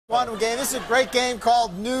One game. This is a great game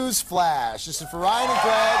called News Flash. This is for Ryan and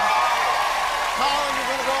Greg. Colin, you're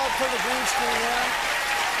going to go up to the green screen here.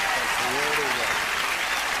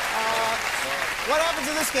 What happens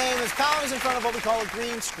in this game is Colin is in front of what we call a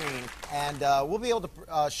green screen, and we'll be able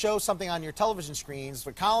to show something on your television screens,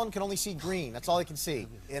 but Colin can only see green. That's all he can see.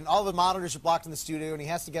 And all the monitors are blocked in the studio, and he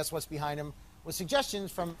has to guess what's behind him with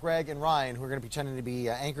suggestions from Greg and Ryan, who are going to be pretending to be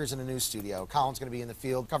anchors in a news studio. Colin's going to be in the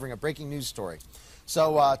field covering a breaking news story.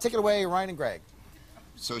 So take it away, Ryan and Greg.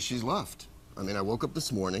 So she's left. I mean, I woke up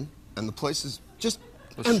this morning, and the place is just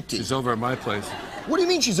empty. She's over at my place. What do you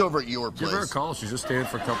mean she's over at your place? Give her a call. She's just staying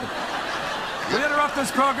for a couple... We interrupt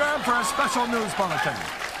this program for a special news bulletin.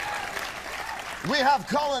 We have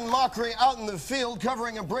Colin Mockery out in the field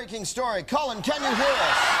covering a breaking story. Colin, can you hear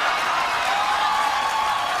us?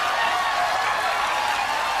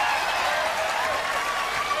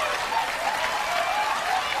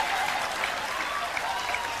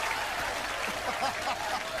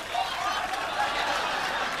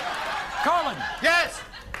 Colin! Yes!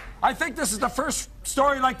 I think this is the first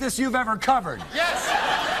story like this you've ever covered. Yes!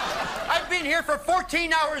 I've been here for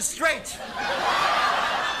 14 hours straight.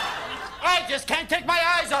 I just can't take my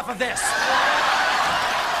eyes off of this.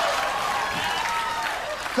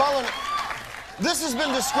 Colin, this has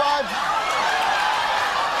been described...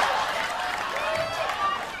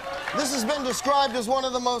 This has been described as one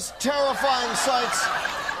of the most terrifying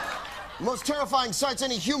sights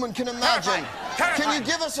any human can imagine. Terrifying. Can you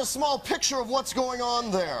give us a small picture of what's going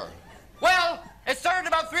on there? Well, it started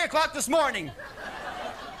about 3 o'clock this morning.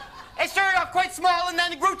 It started off quite small, and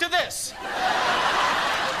then it grew to this.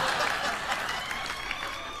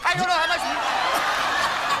 I don't know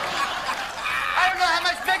how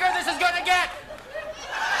much bigger this is going to get.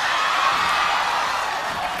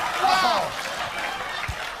 Wow.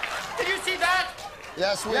 Did you see that?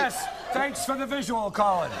 Yes, Yes, thanks for the visual,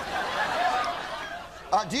 Colin.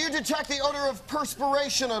 Do you detect the odor of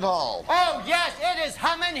perspiration at all? Oh, yes, it is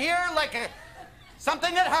humming here like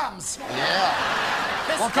something that hums. Yeah.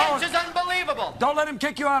 This stench is unbelievable. Don't let him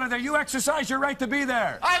kick you out of there. You exercise your right to be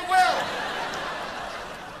there. I will.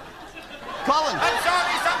 Colin. I'm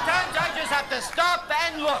sorry, sometimes I just have to stop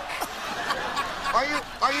and look.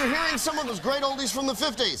 Are you hearing some of those great oldies from the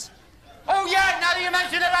 50s? Oh, yeah, now that you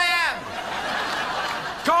mention it, I am.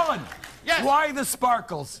 Colin! Yes? Why the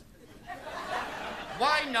sparkles?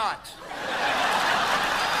 Why not?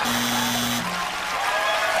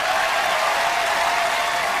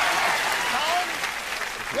 Colin,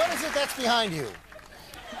 what is it that's behind you?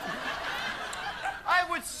 I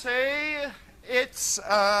would say it's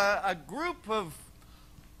a group of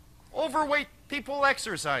overweight people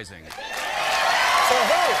exercising. So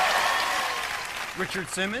who? Richard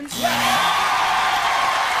Simmons?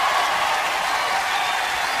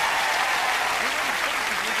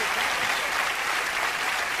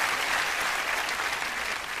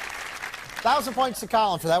 $1,000 points to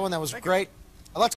Colin for that one. That was great.